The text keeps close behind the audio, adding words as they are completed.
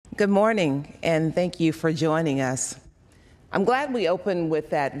Good morning, and thank you for joining us. I'm glad we opened with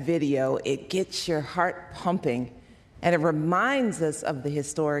that video. It gets your heart pumping, and it reminds us of the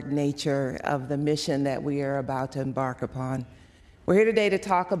historic nature of the mission that we are about to embark upon. We're here today to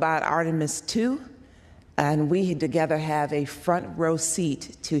talk about Artemis II, and we together have a front row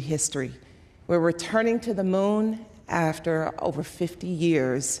seat to history. We're returning to the moon after over 50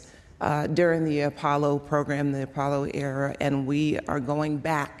 years during the Apollo program, the Apollo era, and we are going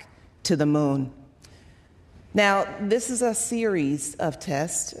back to the moon. Now, this is a series of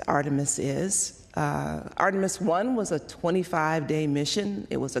tests, Artemis is. Artemis I was a 25-day mission.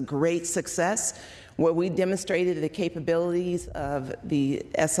 It was a great success where we demonstrated the capabilities of the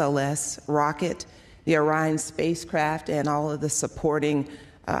SLS Rocket, the Orion Spacecraft, and all of the supporting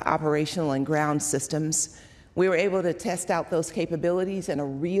operational and ground systems. We were able to test out those capabilities in a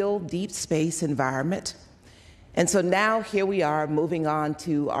real deep space environment. And so now here we are moving on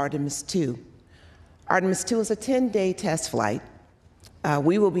to Artemis II. Artemis II is a 10-day test flight.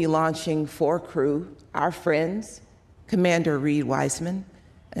 We will be launching 4 crew, our friends, Commander Reed Wiseman,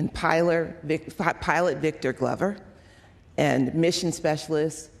 and pilot Victor Glover, and mission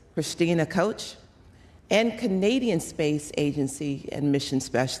specialist Christina Koch, and Canadian Space Agency and mission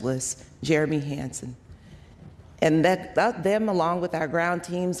specialist Jeremy Hansen. And them, along with our ground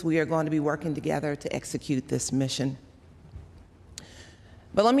teams, we are going to be working together to execute this mission.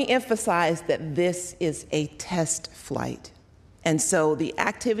 But let me emphasize that this is a test flight. And so the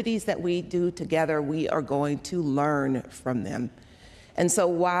activities that we do together, we are going to learn from them. And so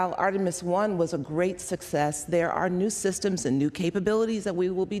while Artemis I was a great success, there are new systems and new capabilities that we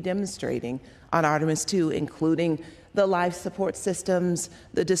will be demonstrating on Artemis II, including the life support systems,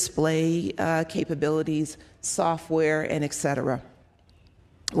 the display capabilities, software, and et cetera.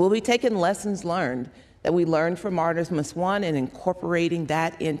 We'll be taking lessons learned that we learned from Artemis I and incorporating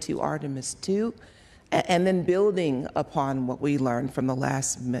that into Artemis II, and then building upon what we learned from the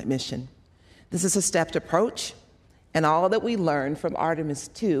last mission. This is a stepped approach, and all that we learned from Artemis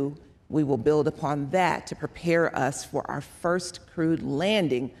II, we will build upon that to prepare us for our first crewed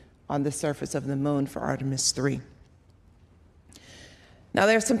landing on the surface of the moon for Artemis III. Now,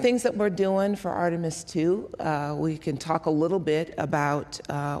 there are some things that we're doing for Artemis II. We can talk a little bit about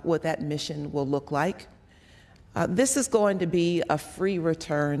what that mission will look like. This is going to be a free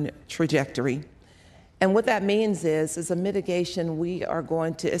return trajectory. And what that means is a mitigation, we are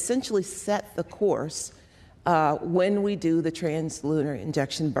going to essentially set the course when we do the translunar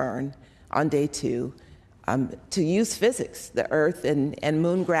injection burn on day 2 to use physics, the Earth and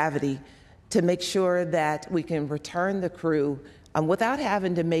moon gravity, to make sure that we can return the crew without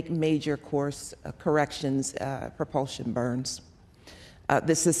having to make major course corrections, propulsion burns.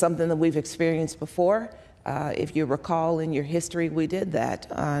 This is something that we've experienced before. If you recall in your history, we did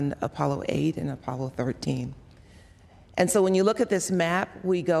that on Apollo 8 and Apollo 13. And so when you look at this map,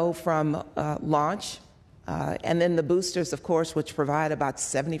 we go from launch, and then the boosters, of course, which provide about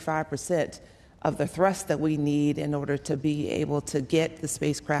 75% of the thrust that we need in order to be able to get the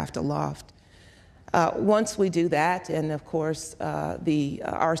spacecraft aloft. Once we do that, and of course the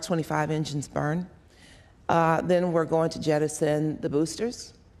RS-25 engines burn, then we're going to jettison the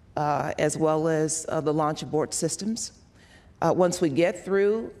boosters as well as the launch abort systems. Once we get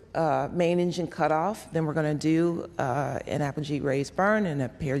through main engine cutoff, then we're going to do an apogee raise burn and a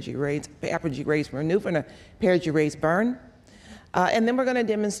apogee raise maneuver and a apogee raise burn. And then we're going to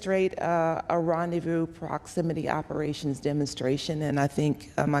demonstrate a rendezvous proximity operations demonstration, and I think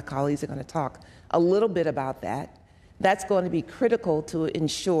my colleagues are going to talk a little bit about that. That's going to be critical to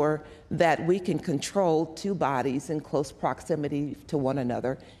ensure that we can control 2 bodies in close proximity to one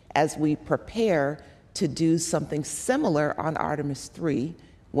another as we prepare to do something similar on Artemis III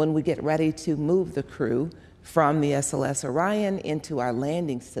when we get ready to move the crew from the SLS Orion into our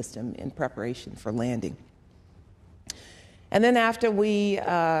landing system in preparation for landing. And then after we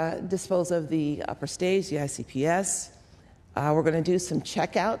dispose of the upper stage, the ICPS, we're going to do some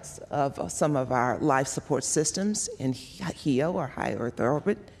checkouts of some of our life support systems in HEO, or high Earth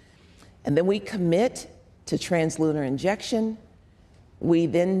orbit. And then we commit to translunar injection. We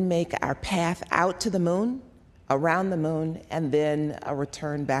then make our path out to the moon, around the moon, and then a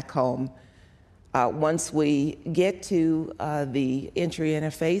return back home. Once we get to the entry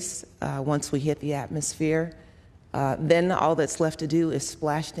interface, once we hit the atmosphere, then all that's left to do is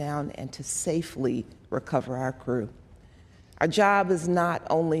splash down and to safely recover our crew. Our job is not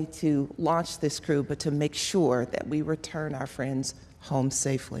only to launch this crew, but to make sure that we return our friends home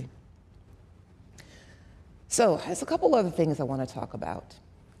safely. So there's a couple other things I want to talk about.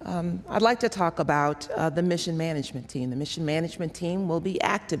 I'd like to talk about the mission management team. The mission management team will be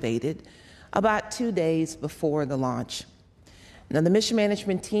activated about 2 days before the launch. Now, the mission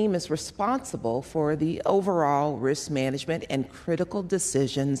management team is responsible for the overall risk management and critical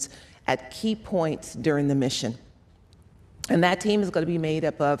decisions at key points during the mission. And that team is going to be made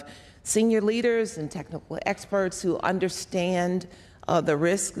up of senior leaders and technical experts who understand the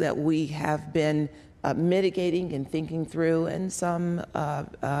risk that we have been mitigating and thinking through, and some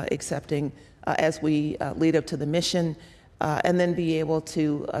accepting as we lead up to the mission, and then be able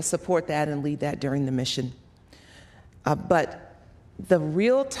to support that and lead that during the mission. But the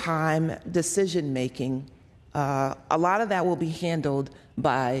real-time decision-making, a lot of that will be handled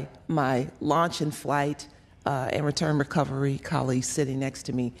by my launch and flight and return recovery colleagues sitting next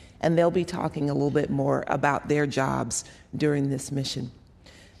to me, and they'll be talking a little bit more about their jobs during this mission.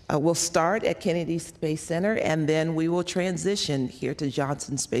 We'll start at Kennedy Space Center, and then we will transition here to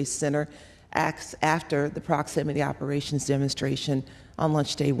Johnson Space Center after the proximity operations demonstration on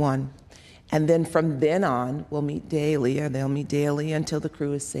launch day 1. And then from then on, we'll meet daily, or they'll meet daily until the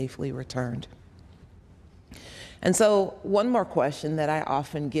crew is safely returned. And so one more question that I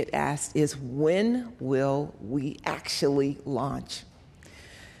often get asked is, when will we actually launch?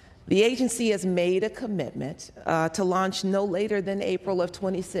 The agency has made a commitment to launch no later than April of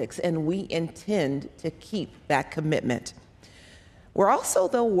 26, and we intend to keep that commitment. We're also,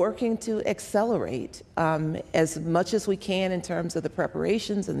 though, working to accelerate as much as we can in terms of the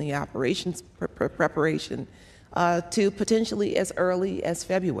preparations and the operations preparation to potentially as early as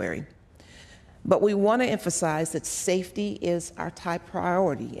February. But we want to emphasize that safety is our top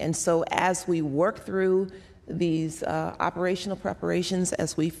priority. And so as we work through these operational preparations,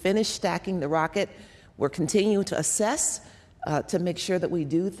 as we finish stacking the rocket, we're continuing to assess to make sure that we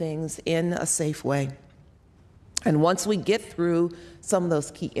do things in a safe way. And once we get through some of those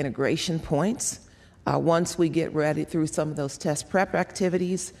key integration points, once we get ready through some of those test prep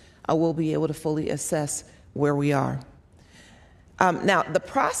activities, we'll be able to fully assess where we are. Now, the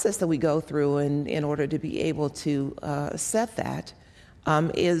process that we go through in order to be able to set that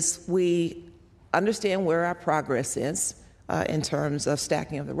is we understand where our progress is in terms of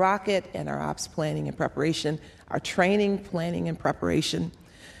stacking of the rocket and our ops planning and preparation, our training planning and preparation.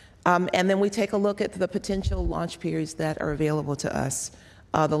 And then we take a look at the potential launch periods that are available to us.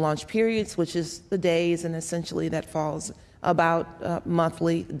 The launch periods, which is the days, and essentially that falls about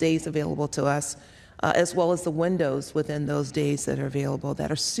monthly days available to us, as well as the windows within those days that are available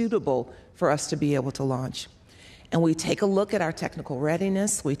that are suitable for us to be able to launch. And we take a look at our technical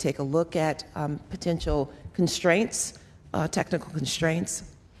readiness. We take a look at potential constraints, technical constraints.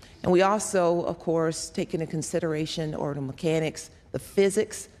 And we also, of course, take into consideration orbital mechanics, the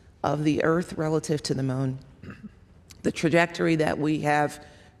physics of the Earth relative to the Moon, the trajectory that we have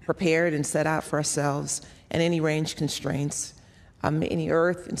prepared and set out for ourselves, and any range constraints, any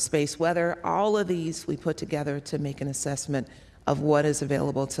Earth and space weather. All of these we put together to make an assessment of what is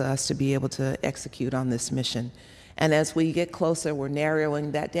available to us to be able to execute on this mission. And as we get closer, we're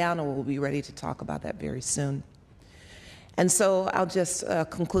narrowing that down, and we'll be ready to talk about that very soon. And so I'll just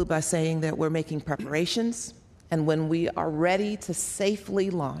conclude by saying that we're making preparations, and when we are ready to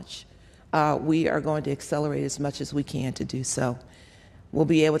safely launch, we are going to accelerate as much as we can to do so. We'll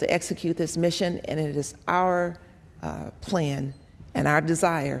be able to execute this mission, and it is our plan and our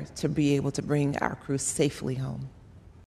desire to be able to bring our crew safely home.